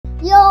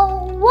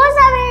Yo, what's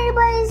up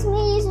everybody, it's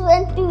me yzteev,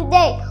 and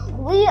today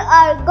we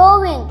are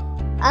going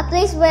a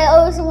place where I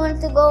always wanted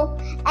to go,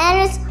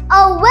 and it's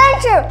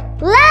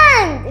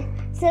Adventureland.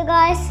 So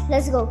guys,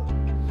 let's go.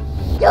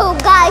 Yo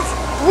guys,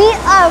 we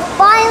are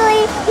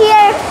finally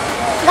here.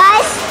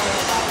 Guys,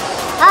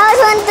 I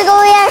always wanted to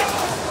go here.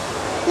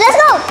 Let's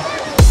go.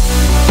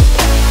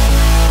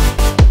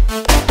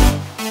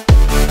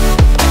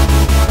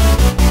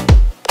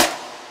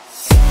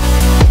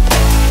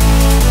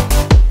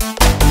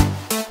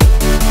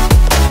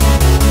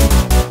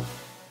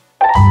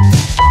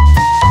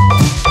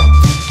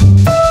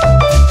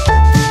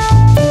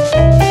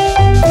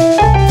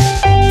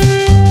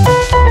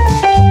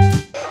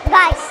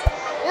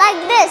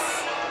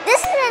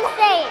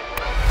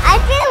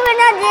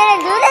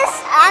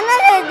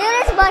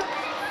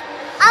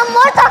 I'm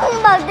more talking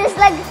about this,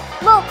 like,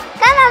 bro,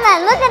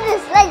 cameraman, look at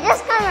this, like,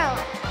 just cameraman.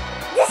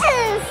 This is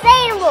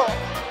insane, bro.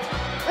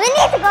 We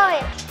need to go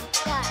in.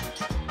 Yeah.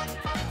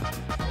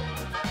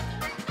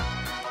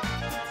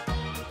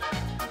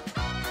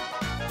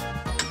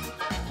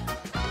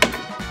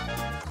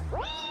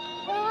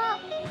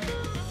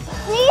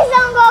 Please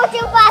don't go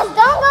too fast.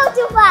 Don't go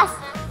too fast.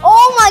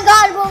 Oh my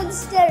God, bro, this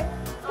is scary.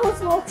 Who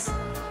smokes?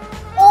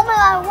 Oh my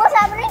God, what's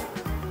happening?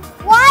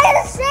 Why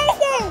is it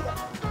shaking?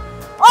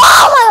 Oh my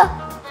God.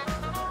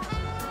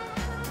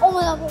 Oh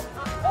my God,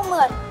 oh my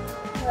God,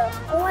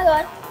 oh my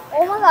God,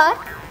 oh my God,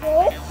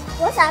 wait,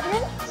 what's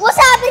happening? What's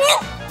happening?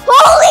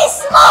 Holy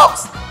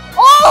smokes!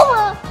 Oh my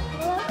God,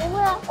 oh my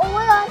God, oh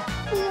my God,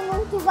 please don't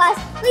move too fast,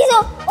 please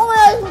don't, oh my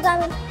God, what's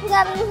happening? What's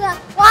happening? What's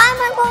happening? Why am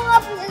I going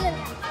up?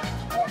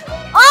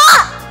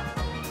 Ah!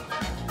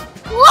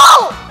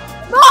 Whoa!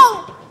 Bro!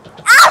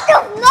 Out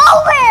of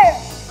nowhere!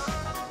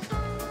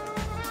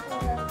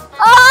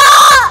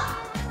 Ah!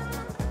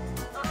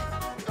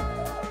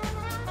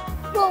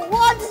 Bro,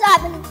 what is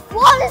happening?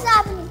 What is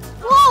happening?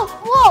 Whoa,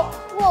 whoa,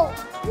 whoa,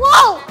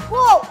 whoa,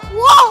 whoa,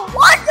 whoa,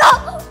 what the?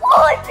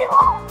 Whoa.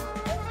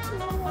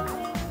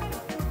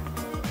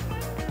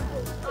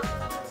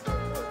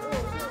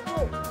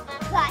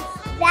 Guys,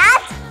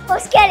 that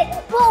was scary.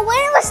 Bro, when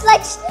it was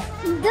like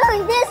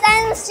doing this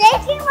and it was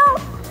shaking, bro,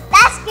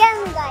 that scared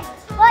me, guys.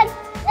 But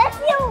let's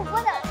see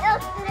what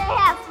else do they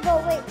have.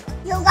 Bro, wait.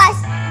 Yo, guys,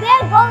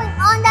 they're going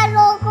on that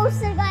roller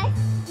coaster, guys.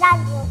 That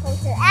roller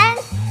coaster. And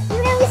it's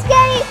gonna be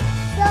scary.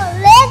 So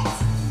let's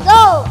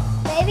go,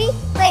 baby.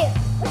 Wait,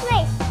 which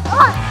way? Come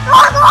on, come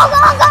on, come on,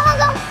 come on, come on,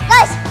 come on.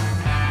 Guys,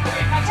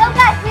 yo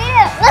guys, we're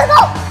here. Let's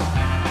go.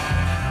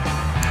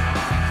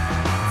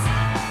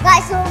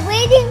 Guys, so we're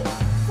waiting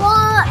for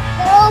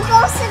the roller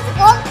coaster to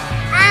go,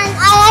 and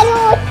I don't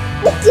know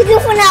what to do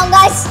for now,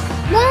 guys.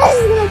 When is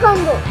it gonna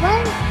come, bro? When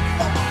is it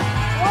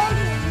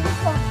gonna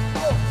come?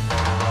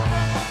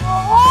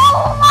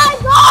 Oh my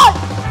God!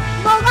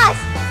 Bro, guys,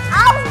 I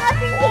was not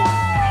thinking.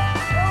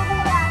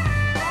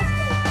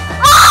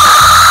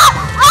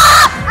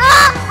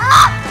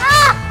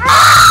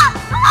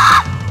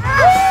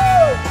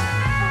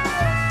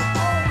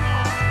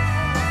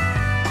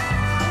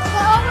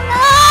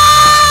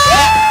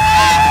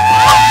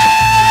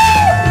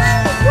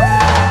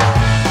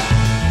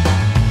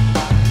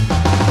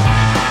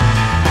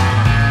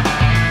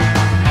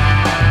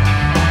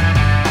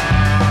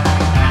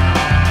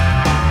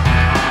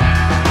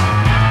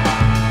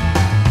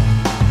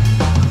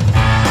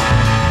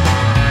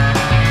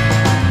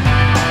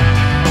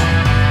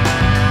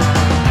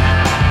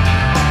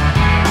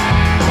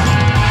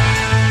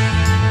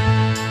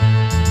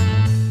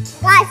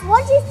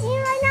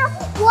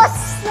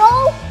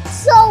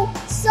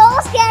 So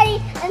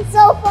scary and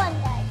so fun,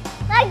 guys.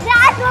 Like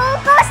that roller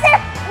coaster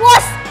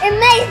was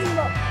amazing,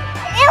 bro.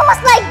 It was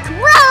like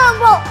ground,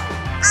 bro.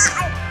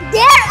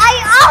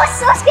 I was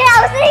so scared.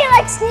 I was literally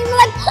like screaming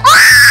like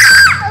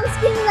ah! I was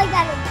screaming like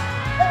that.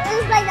 It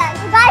was like that.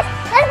 So guys,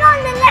 let's go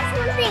on the next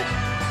one thing.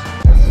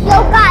 Yo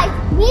guys,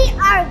 we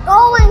are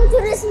going to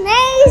this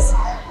maze,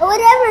 or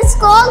whatever it's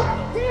called.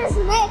 This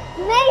maze,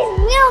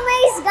 real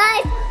maze,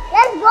 guys.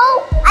 Let's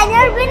go. I've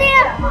never been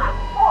here.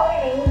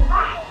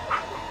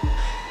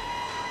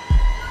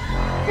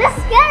 This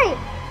is scary.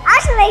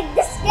 Actually,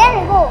 this is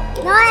scary. Go.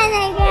 No,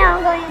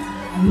 I'm going.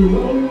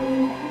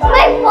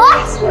 Wait,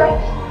 what?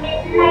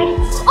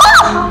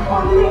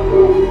 Oh!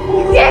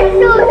 This is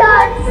so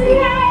dark.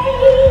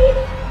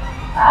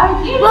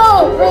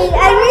 Bro, wait,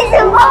 I need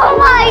to. Oh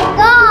my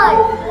God.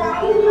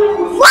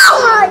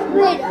 Wow,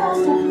 wait.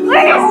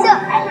 Where is the?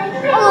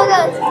 Oh my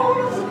God.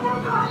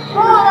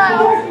 Oh my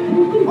God.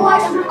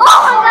 Oh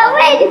my God,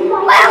 wait.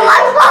 Where am I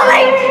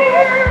going?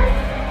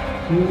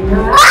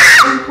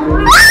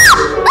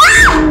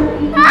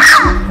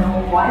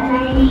 One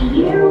lady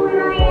here when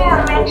I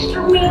am next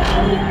to me.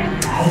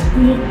 I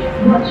think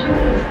what's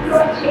sweet,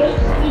 your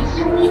taste is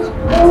sweet.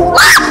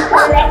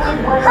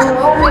 Collected was a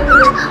moment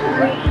of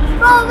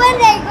Bro, when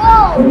they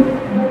go?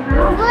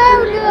 Where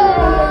do they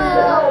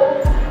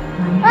go?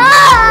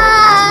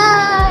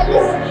 Ah,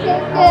 this is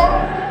scary.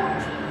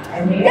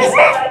 I'm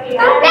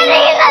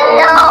getting in the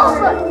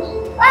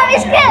loop. I'm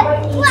scared.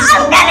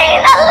 I'm getting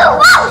in the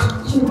loop. Wow.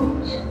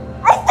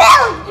 I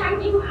failed.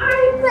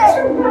 Oh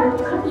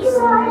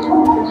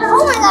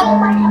my god.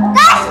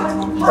 Guys!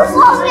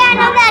 Before we had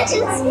no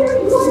actions.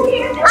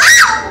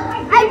 Ah!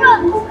 I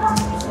broke.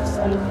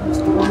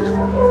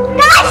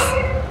 Guys!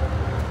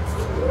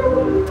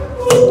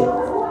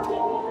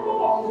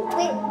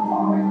 Wait.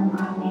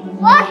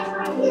 What?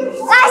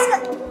 Guys!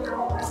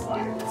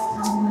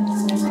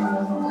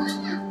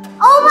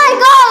 Oh my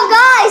god,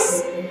 guys!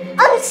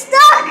 I'm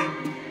stuck!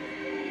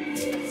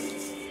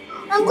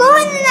 I'm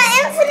going in an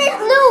infinite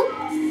loop!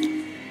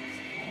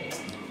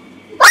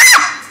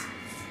 Ah!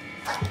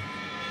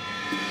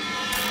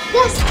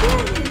 That's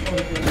scary!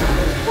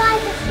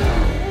 Guys, that's scary!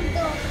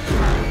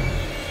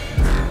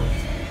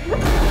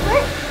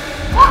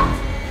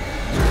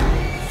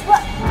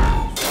 What?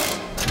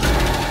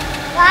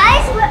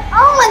 Guys,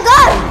 oh my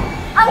god!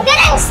 I'm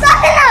getting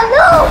stuck in a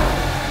loop!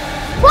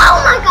 Oh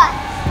my god!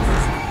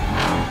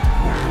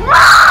 Oh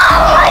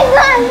my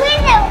god,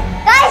 window!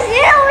 Guys, do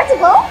you know where to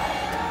go?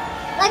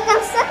 Like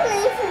I'm stuck in an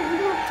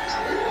infinite loop.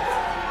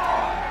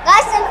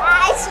 Guys,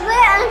 I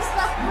swear I'm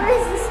stuck. Where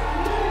is this?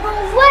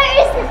 Where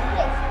is this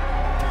place?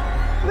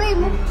 Wait,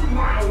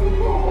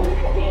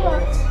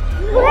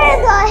 where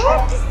the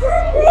heck is this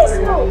place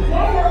go?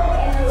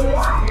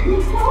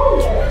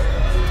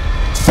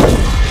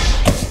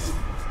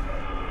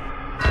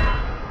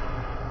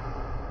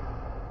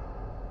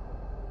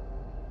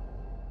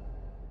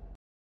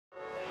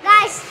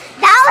 Guys,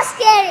 that was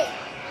scary.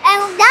 And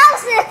that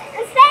was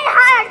insane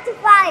hard to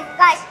find,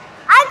 guys.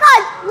 I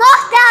got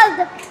knocked out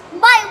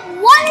by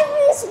one of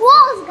these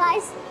walls,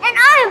 guys. And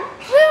I'm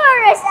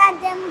furious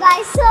at them,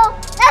 guys. So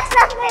let's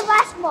not play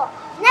basketball.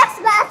 Next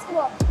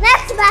basketball.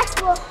 Next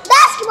basketball.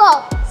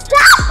 Basketball.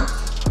 Stop!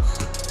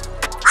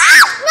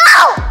 Ah,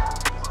 no!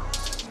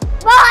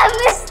 Bro, I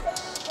missed it.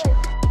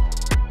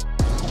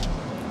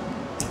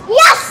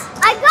 Yes!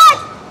 I got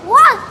 1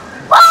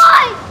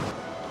 point!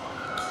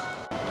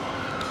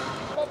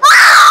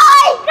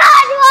 I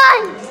got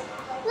one!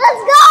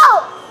 Let's go!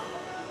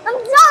 I'm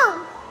done!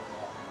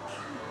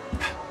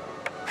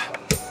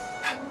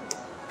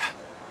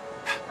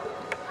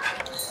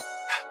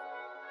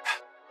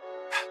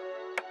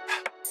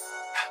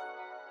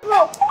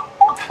 Whoa.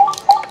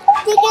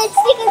 Tickets,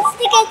 tickets,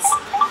 tickets,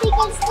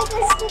 tickets,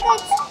 tickets,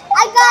 tickets.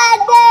 I got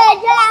the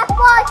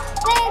jackpot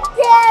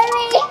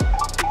victory!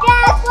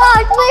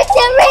 Jackpot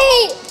victory!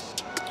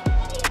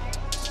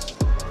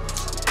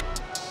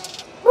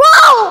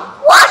 Bro,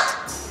 what?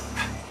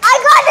 I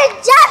got a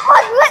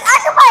jackpot! I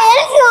can buy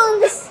anything on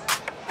this.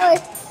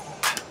 Wait,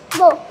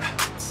 go.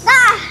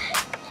 Ah.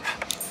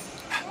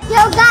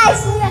 Yo, guys,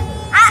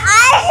 I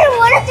actually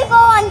wanted to go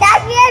on that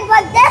weird,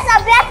 but there's a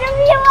better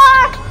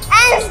viewer,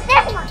 and it's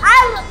this one. I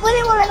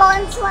really want to go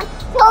on this one.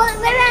 So we're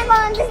gonna go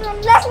on this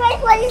one. Let's wait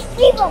for these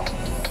people.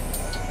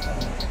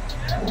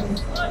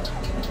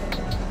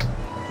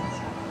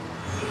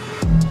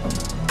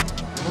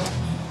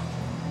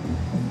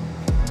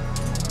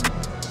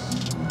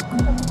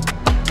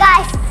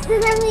 Guys, this is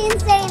gonna be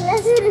insane.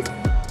 Let's do this.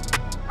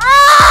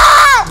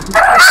 Ah!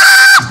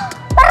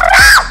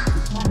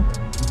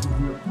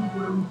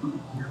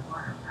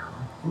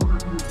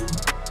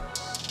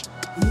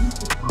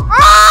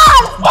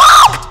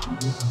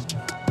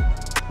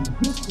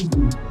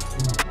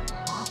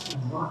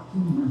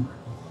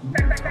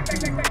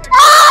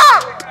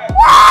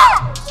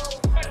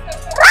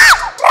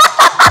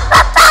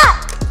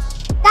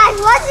 Guys,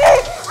 what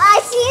I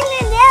seen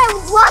in there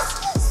was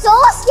so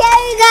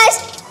scary, guys.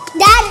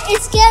 That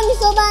it scared me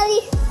so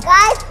badly.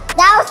 Guys,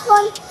 that was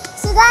fun.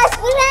 So guys,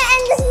 we're gonna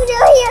end this video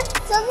here.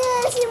 So if you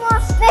want to see more,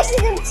 make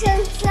sure to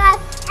subscribe.